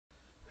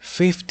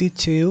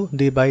52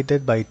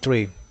 divided by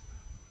 3.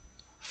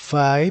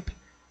 5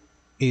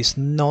 is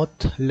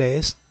not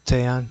less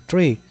than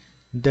 3,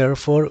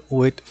 therefore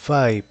with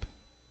 5.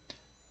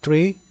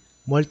 3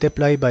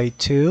 multiplied by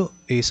 2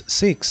 is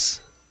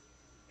 6,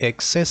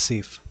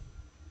 excessive.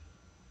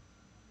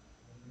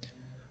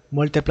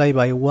 Multiplied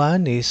by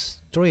 1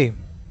 is 3.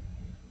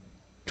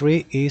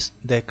 3 is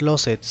the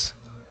closest.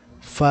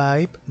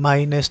 5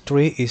 minus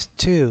 3 is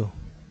 2.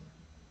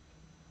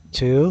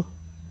 2.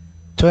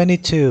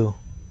 22.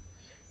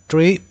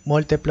 3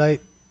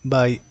 multiplied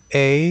by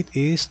 8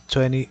 is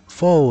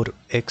 24,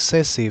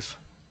 excessive.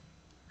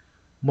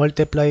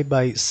 Multiplied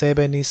by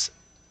 7 is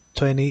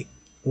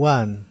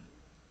 21.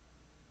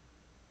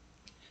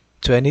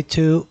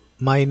 22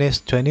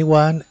 minus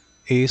 21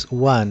 is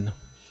 1.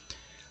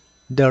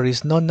 There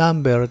is no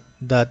number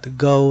that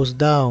goes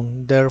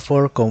down,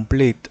 therefore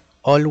complete.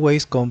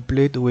 Always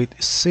complete with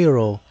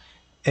 0,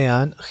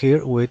 and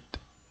here with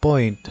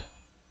point.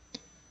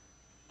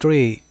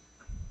 3.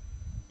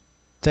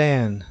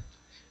 10.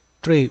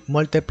 3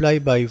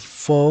 multiplied by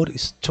 4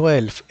 is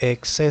 12,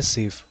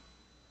 excessive.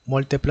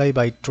 Multiplied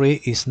by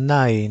 3 is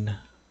 9.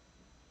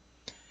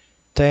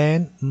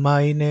 10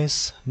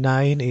 minus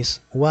 9 is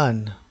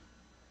 1.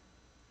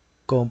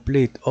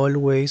 Complete,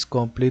 always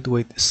complete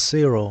with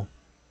 0.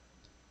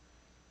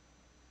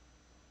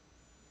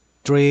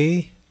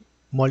 3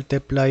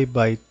 multiplied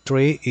by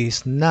 3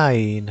 is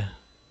 9.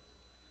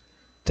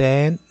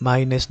 10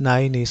 minus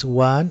 9 is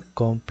 1,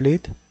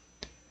 complete.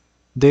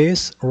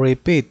 This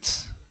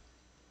repeats,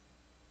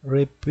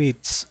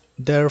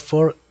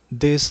 therefore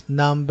this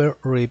number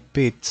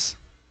repeats.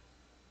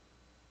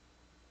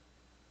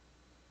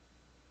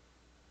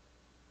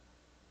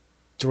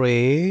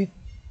 3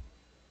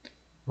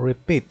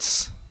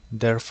 repeats,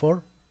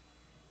 therefore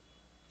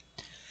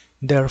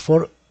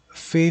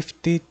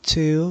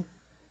 52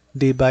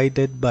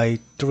 divided by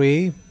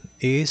 3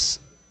 is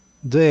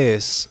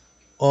this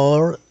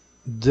or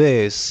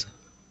this.